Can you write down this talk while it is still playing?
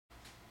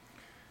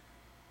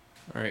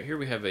Alright, here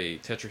we have a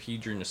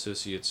Tetrahedron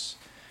Associates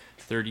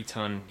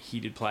 30-ton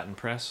heated platen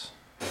press.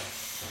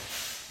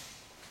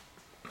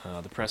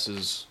 The press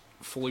is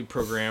fully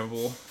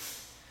programmable.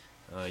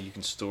 You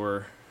can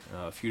store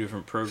a few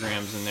different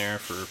programs in there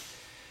for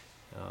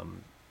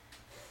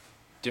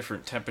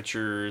different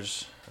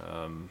temperatures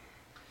and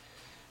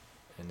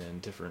then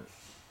different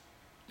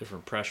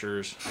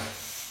pressures.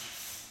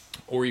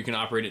 Or you can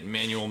operate it in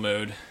manual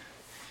mode,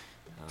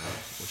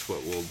 which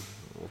what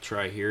we'll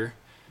try here.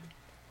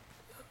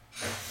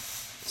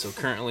 So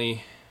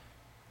currently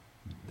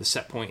the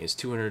set point is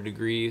 200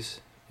 degrees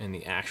and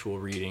the actual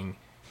reading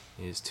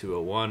is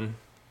 201.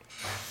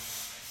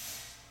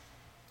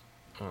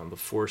 The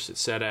force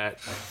it's set at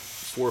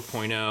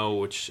 4.0,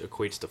 which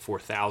equates to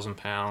 4,000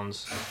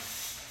 pounds.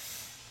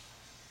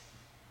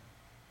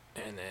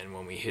 And then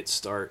when we hit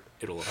start,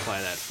 it'll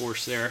apply that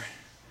force there.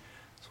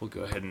 So we'll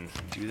go ahead and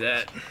do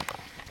that.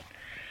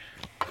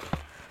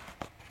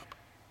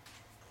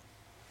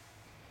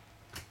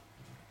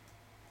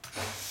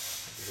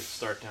 Hit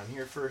start down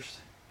here first.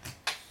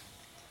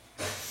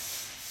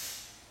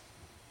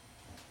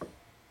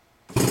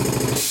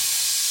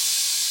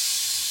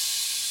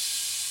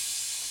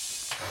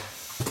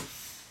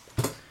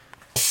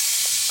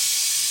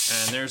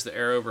 And there's the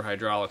air over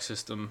hydraulic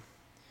system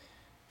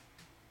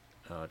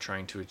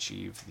trying to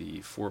achieve the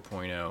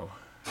 4.0,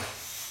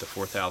 the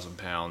 4,000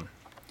 pound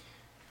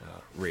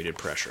rated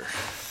pressure.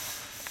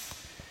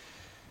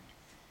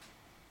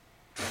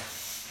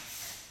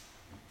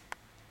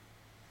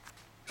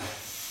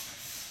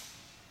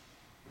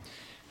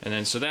 And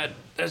then so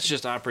that's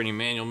just operating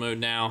manual mode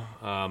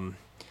now,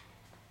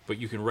 but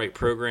you can write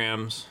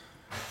programs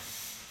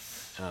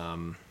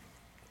and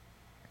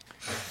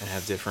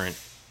have different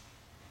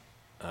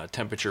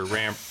temperature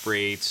ramp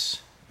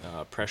rates,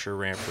 pressure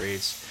ramp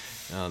rates,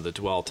 the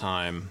dwell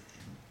time.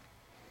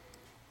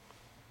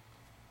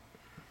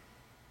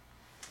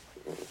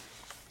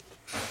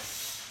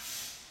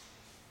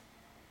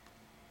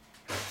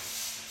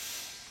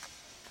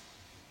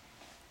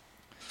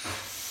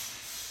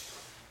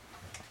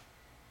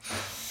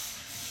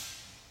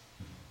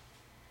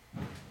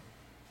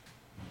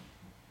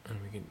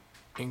 And we can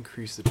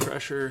increase the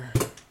pressure.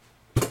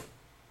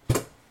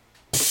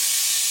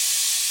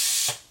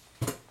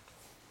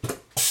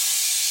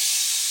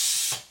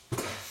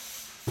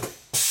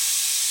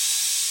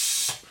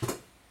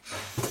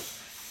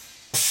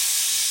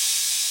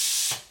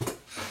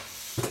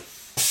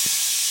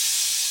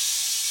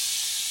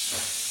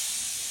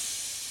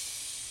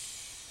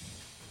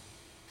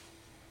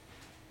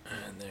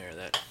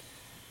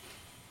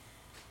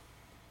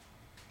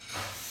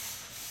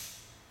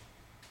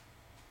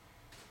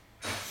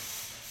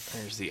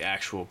 And there's the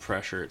actual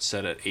pressure. It's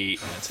set at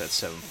 8 and it's at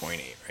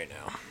 7.8 right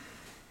now.